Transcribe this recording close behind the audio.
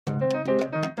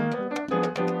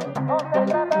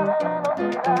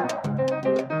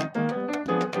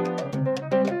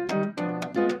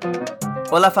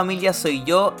Hola familia, soy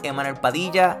yo, Emanuel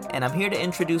Padilla, and I'm here to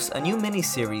introduce a new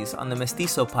miniseries on the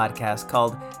Mestizo podcast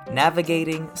called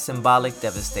Navigating Symbolic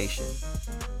Devastation.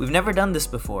 We've never done this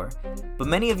before, but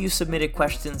many of you submitted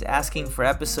questions asking for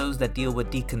episodes that deal with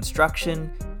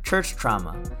deconstruction, church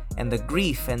trauma, and the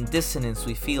grief and dissonance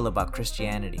we feel about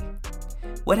Christianity.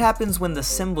 What happens when the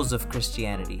symbols of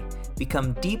Christianity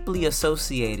become deeply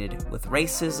associated with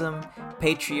racism,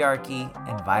 patriarchy,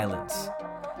 and violence?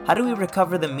 How do we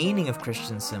recover the meaning of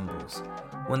Christian symbols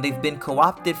when they've been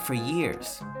co-opted for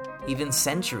years, even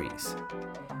centuries?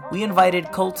 We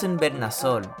invited Colton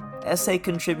Bernasol, essay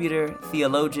contributor,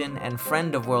 theologian, and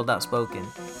friend of World Outspoken,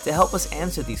 to help us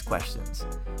answer these questions.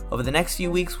 Over the next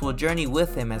few weeks, we'll journey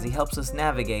with him as he helps us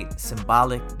navigate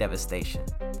symbolic devastation.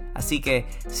 Así que,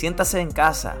 siéntase en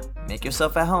casa, make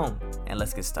yourself at home, and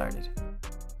let's get started.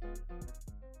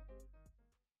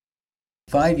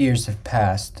 5 years have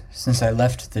passed since I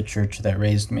left the church that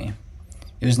raised me.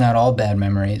 It was not all bad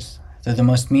memories, though the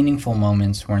most meaningful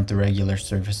moments weren't the regular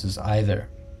services either.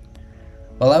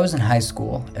 While I was in high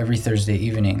school, every Thursday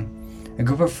evening, a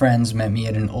group of friends met me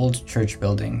at an old church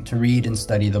building to read and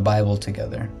study the Bible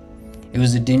together. It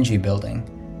was a dingy building,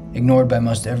 ignored by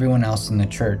most everyone else in the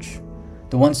church,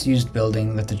 the once used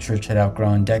building that the church had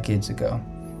outgrown decades ago,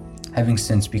 having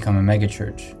since become a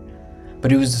megachurch.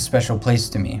 But it was a special place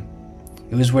to me.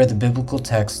 It was where the biblical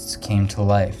texts came to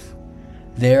life.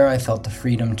 There I felt the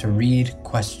freedom to read,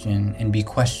 question, and be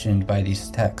questioned by these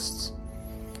texts.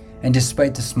 And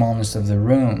despite the smallness of the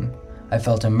room, I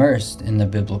felt immersed in the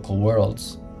biblical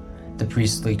worlds. The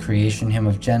priestly creation hymn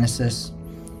of Genesis,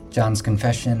 John's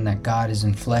confession that God is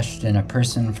enfleshed in a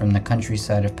person from the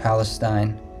countryside of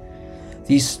Palestine.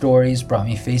 These stories brought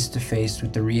me face to face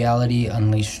with the reality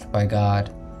unleashed by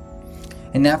God.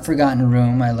 In that forgotten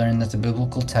room, I learned that the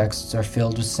biblical texts are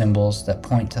filled with symbols that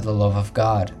point to the love of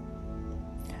God.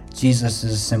 Jesus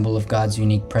is a symbol of God's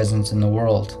unique presence in the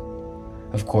world.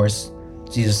 Of course,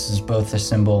 Jesus is both a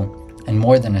symbol and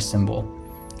more than a symbol,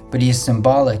 but he is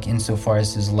symbolic insofar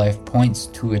as his life points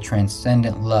to a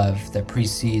transcendent love that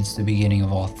precedes the beginning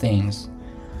of all things,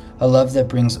 a love that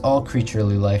brings all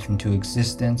creaturely life into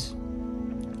existence,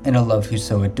 and a love who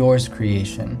so adores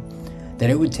creation that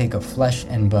it would take a flesh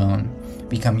and bone,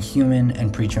 become human,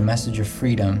 and preach a message of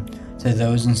freedom to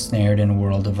those ensnared in a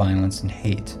world of violence and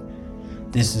hate.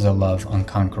 This is a love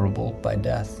unconquerable by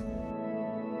death.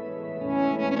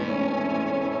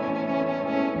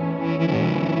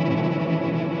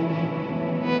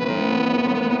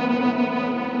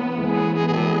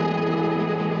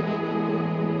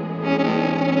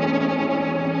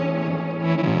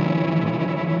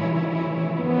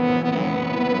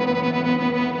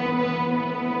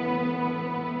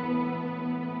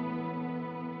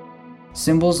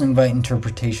 Symbols invite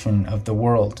interpretation of the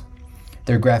world.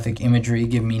 Their graphic imagery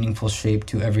give meaningful shape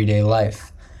to everyday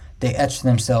life. They etch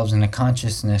themselves into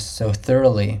consciousness so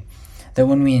thoroughly that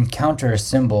when we encounter a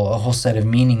symbol, a whole set of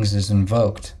meanings is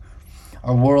invoked.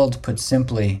 Our world, put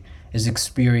simply, is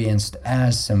experienced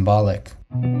as symbolic.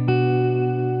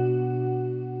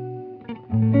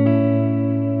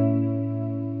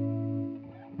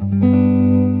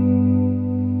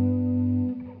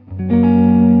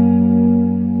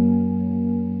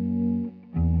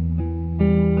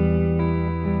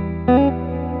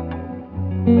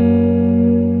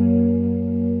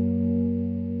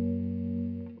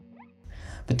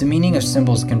 But the meaning of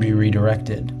symbols can be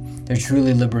redirected, their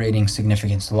truly liberating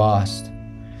significance lost.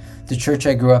 The church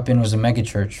I grew up in was a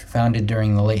megachurch, founded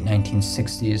during the late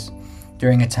 1960s,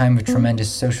 during a time of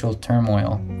tremendous social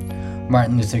turmoil.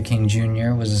 Martin Luther King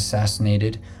Jr. was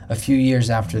assassinated a few years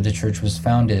after the church was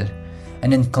founded,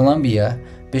 and in Colombia,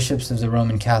 bishops of the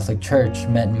Roman Catholic Church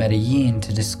met in Medellin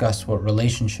to discuss what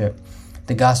relationship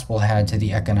the gospel had to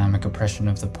the economic oppression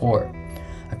of the poor,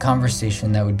 a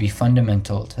conversation that would be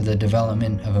fundamental to the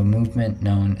development of a movement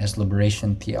known as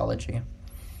liberation theology.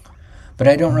 But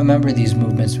I don't remember these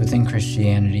movements within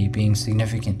Christianity being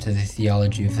significant to the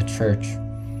theology of the church.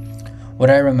 What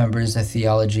I remember is a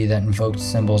theology that invoked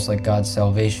symbols like God's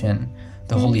salvation,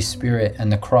 the Holy Spirit, and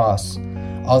the cross,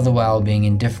 all the while being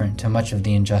indifferent to much of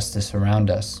the injustice around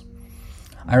us.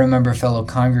 I remember fellow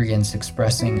congregants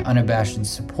expressing unabashed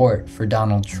support for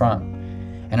Donald Trump,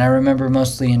 and I remember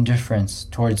mostly indifference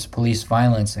towards police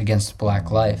violence against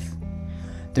black life.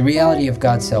 The reality of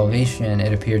God's salvation,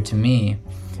 it appeared to me,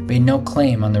 made no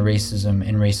claim on the racism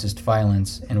and racist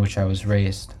violence in which I was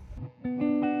raised.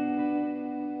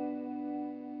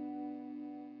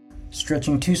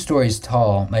 Stretching 2 stories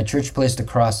tall, my church placed a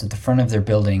cross at the front of their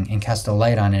building and cast a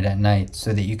light on it at night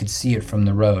so that you could see it from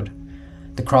the road.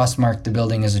 The The cross marked the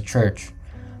building as a church,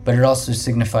 but it also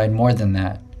signified more than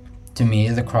that. To me,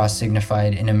 the cross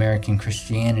signified an American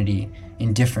Christianity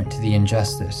indifferent to the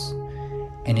injustice,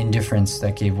 an indifference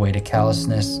that gave way to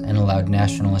callousness and allowed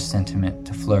nationalist sentiment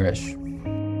to flourish.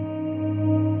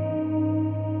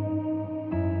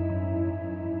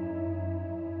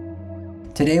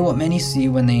 Today, what many see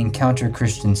when they encounter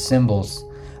Christian symbols,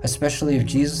 especially of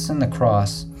Jesus and the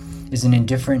cross, is an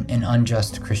indifferent and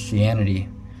unjust Christianity.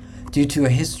 Due to a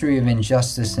history of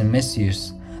injustice and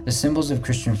misuse, the symbols of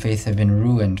Christian faith have been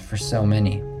ruined for so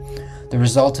many. The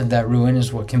result of that ruin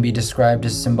is what can be described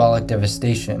as symbolic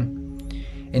devastation.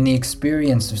 In the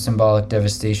experience of symbolic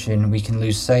devastation, we can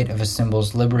lose sight of a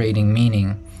symbol's liberating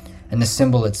meaning, and the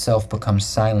symbol itself becomes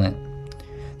silent.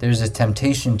 There is a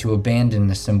temptation to abandon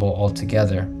the symbol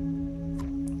altogether.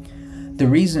 The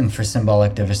reason for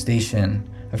symbolic devastation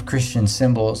of Christian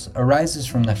symbols arises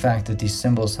from the fact that these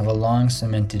symbols have a long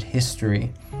cemented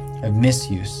history of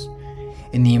misuse.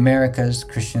 In the Americas,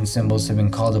 Christian symbols have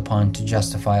been called upon to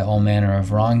justify all manner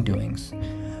of wrongdoings,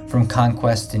 from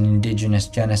conquest and indigenous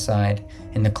genocide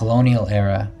in the colonial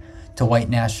era, to white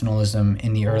nationalism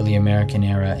in the early American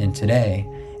era and today,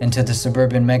 and to the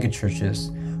suburban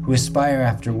megachurches who aspire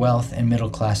after wealth and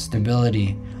middle-class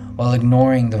stability while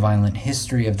ignoring the violent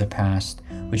history of the past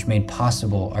which made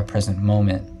possible our present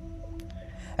moment.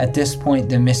 At this point,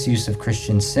 the misuse of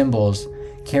Christian symbols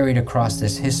carried across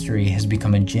this history has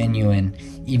become a genuine,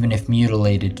 even if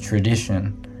mutilated,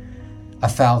 tradition, a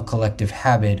foul collective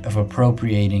habit of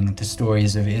appropriating the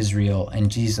stories of Israel and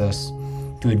Jesus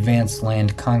to advance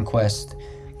land conquest,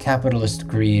 capitalist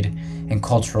greed, and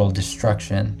cultural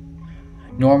destruction.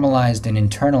 Normalized and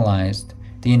internalized,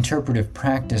 the interpretive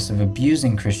practice of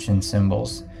abusing Christian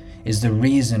symbols is the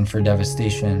reason for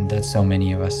devastation that so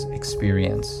many of us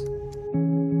experience.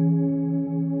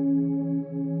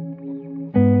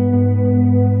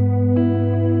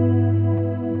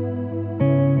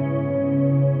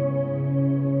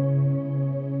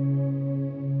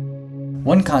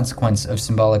 One consequence of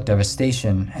symbolic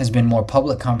devastation has been more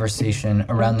public conversation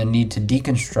around the need to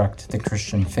deconstruct the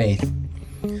Christian faith.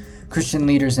 Christian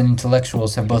leaders and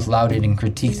intellectuals have both lauded and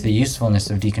critiqued the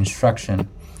usefulness of deconstruction.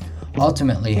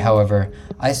 Ultimately, however,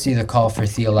 I see the call for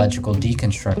theological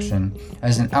deconstruction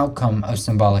as an outcome of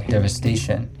symbolic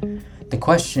devastation. The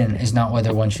question is not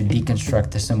whether one should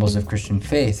deconstruct the symbols of Christian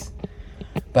faith,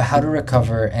 but how to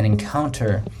recover and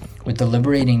encounter with the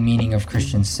liberating meaning of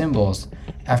Christian symbols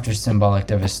after symbolic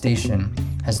devastation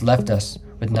has left us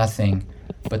with nothing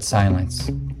but silence.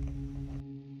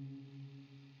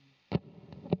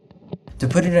 To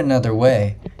put it another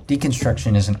way,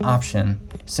 deconstruction is an option,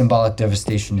 symbolic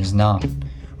devastation is not.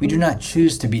 We do not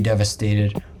choose to be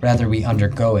devastated, rather we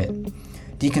undergo it.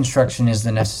 Deconstruction is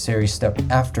the necessary step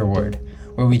afterward,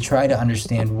 where we try to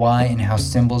understand why and how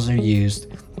symbols are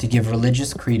used to give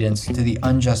religious credence to the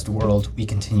unjust world we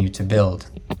continue to build.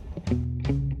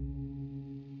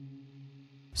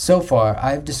 So far,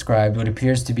 I've described what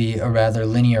appears to be a rather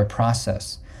linear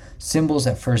process. Symbols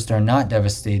at first are not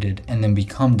devastated and then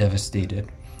become devastated.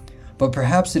 But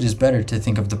perhaps it is better to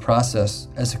think of the process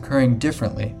as occurring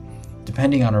differently,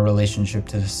 depending on our relationship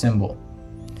to the symbol.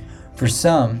 For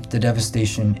some, the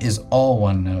devastation is all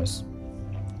one knows.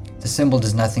 The symbol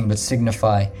does nothing but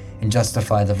signify and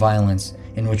justify the violence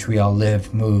in which we all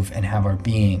live, move, and have our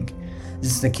being.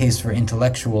 This is the case for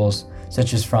intellectuals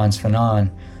such as Frantz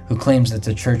Fanon, who claims that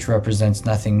the church represents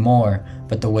nothing more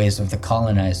but the ways of the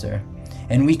colonizer.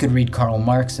 And we could read Karl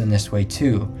Marx in this way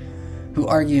too, who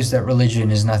argues that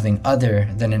religion is nothing other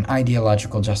than an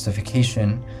ideological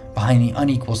justification behind the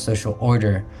unequal social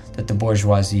order that the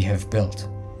bourgeoisie have built.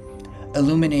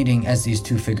 Illuminating as these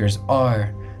two figures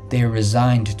are, they are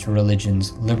resigned to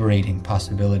religion's liberating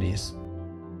possibilities.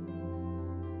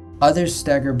 Others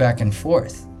stagger back and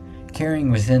forth,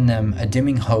 carrying within them a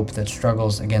dimming hope that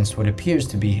struggles against what appears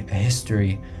to be a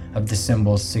history of the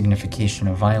symbol's signification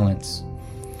of violence.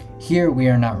 Here we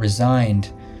are not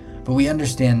resigned, but we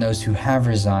understand those who have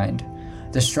resigned.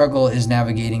 The struggle is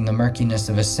navigating the murkiness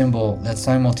of a symbol that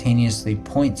simultaneously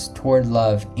points toward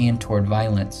love and toward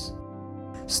violence.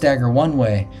 Stagger one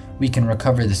way, we can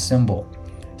recover the symbol.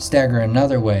 Stagger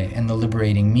another way, and the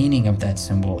liberating meaning of that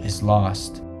symbol is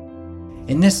lost.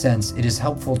 In this sense, it is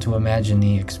helpful to imagine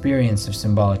the experience of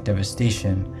symbolic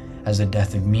devastation as a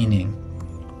death of meaning.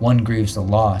 One grieves a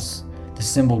loss. The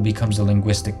symbol becomes a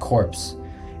linguistic corpse.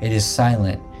 It is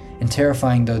silent, and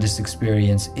terrifying though this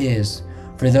experience is,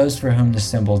 for those for whom the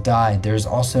symbol died, there is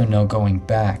also no going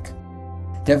back.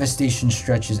 Devastation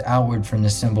stretches outward from the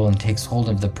symbol and takes hold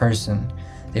of the person.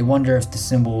 They wonder if the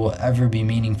symbol will ever be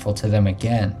meaningful to them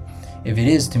again, If it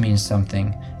is to mean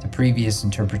something, the previous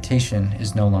interpretation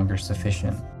is no longer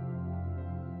sufficient.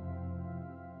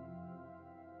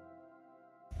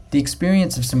 The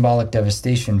experience of symbolic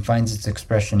devastation finds its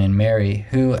expression in Mary,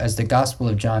 who, as the Gospel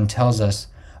of John tells us,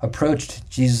 approached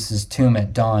Jesus' tomb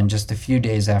at dawn just a few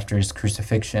days after his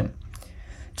crucifixion.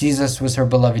 Jesus was her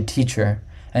beloved teacher,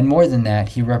 and more than that,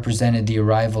 he represented the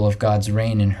arrival of God's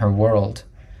reign in her world.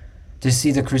 To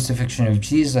see the crucifixion of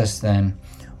Jesus, then,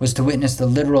 was to witness the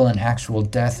literal and actual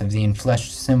death of the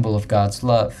enfleshed symbol of God's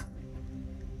love.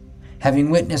 Having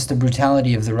witnessed the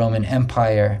brutality of the Roman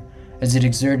Empire, as it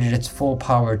exerted its full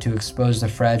power to expose the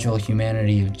fragile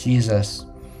humanity of Jesus,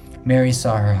 Mary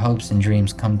saw her hopes and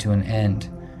dreams come to an end.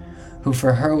 Who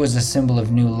for her was a symbol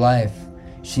of new life,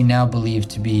 she now believed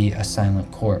to be a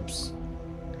silent corpse.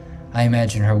 I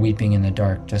imagine her weeping in the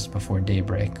dark just before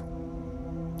daybreak.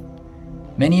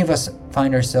 Many of us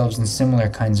find ourselves in similar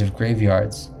kinds of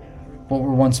graveyards. What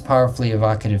were once powerfully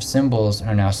evocative symbols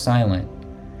are now silent.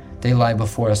 They lie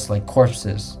before us like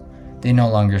corpses. They no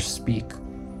longer speak.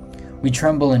 We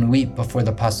tremble and weep before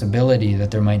the possibility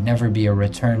that there might never be a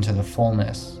return to the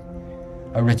fullness,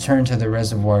 a return to the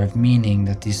reservoir of meaning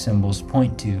that these symbols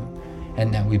point to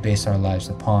and that we base our lives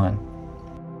upon.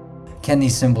 Can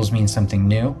these symbols mean something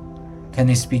new? Can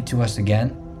they speak to us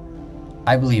again?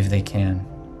 I believe they can.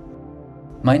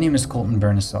 My name is Colton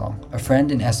Bernasol, a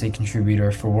friend and essay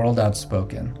contributor for World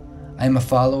Outspoken. I am a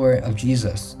follower of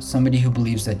Jesus, somebody who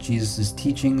believes that Jesus'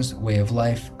 teachings, way of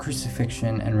life,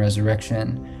 crucifixion, and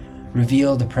resurrection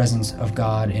reveal the presence of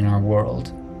God in our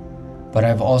world. But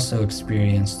I've also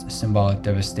experienced symbolic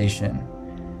devastation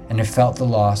and have felt the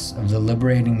loss of the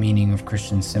liberating meaning of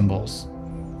Christian symbols.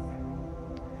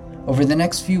 Over the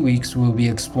next few weeks, we'll be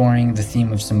exploring the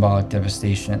theme of symbolic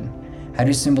devastation. How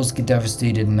do symbols get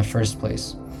devastated in the first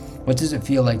place? What does it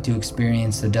feel like to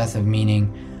experience the death of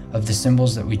meaning of the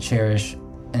symbols that we cherish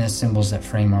and the symbols that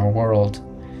frame our world?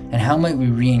 And how might we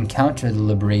re-encounter the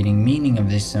liberating meaning of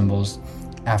these symbols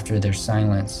after their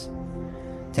silence?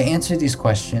 To answer these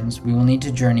questions, we will need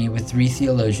to journey with three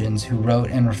theologians who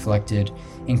wrote and reflected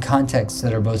in contexts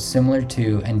that are both similar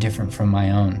to and different from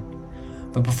my own.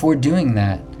 But before doing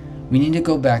that, we need to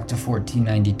go back to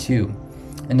 1492,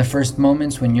 in the first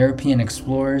moments when European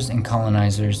explorers and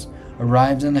colonizers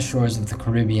arrived on the shores of the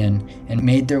Caribbean and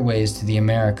made their ways to the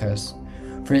Americas.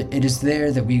 For it is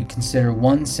there that we consider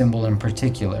one symbol in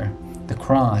particular, the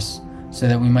cross, so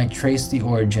that we might trace the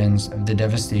origins of the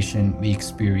devastation we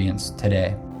experience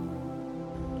today.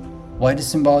 Why does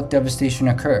symbolic devastation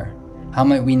occur? How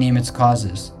might we name its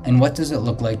causes? And what does it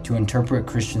look like to interpret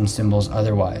Christian symbols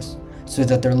otherwise, so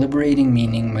that their liberating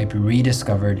meaning might be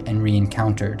rediscovered and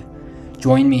re-encountered?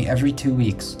 Join me every 2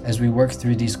 weeks as we work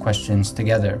through these questions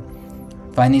together.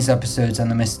 Find these episodes on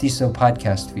the Mestizo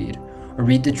podcast feed, or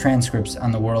read the transcripts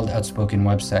on the World Outspoken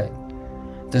website.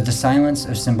 Though the silence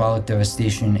of symbolic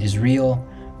devastation is real,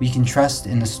 we can trust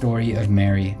in the story of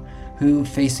Mary, who,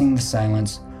 facing the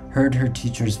silence, heard her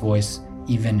teacher's voice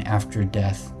even after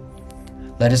death.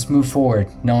 Let us move forward,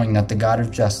 knowing that the God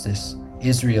of justice,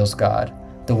 Israel's God,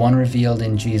 the one revealed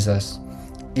in Jesus,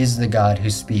 is the God who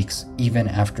speaks even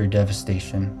after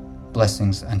devastation.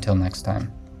 Blessings until next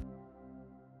time.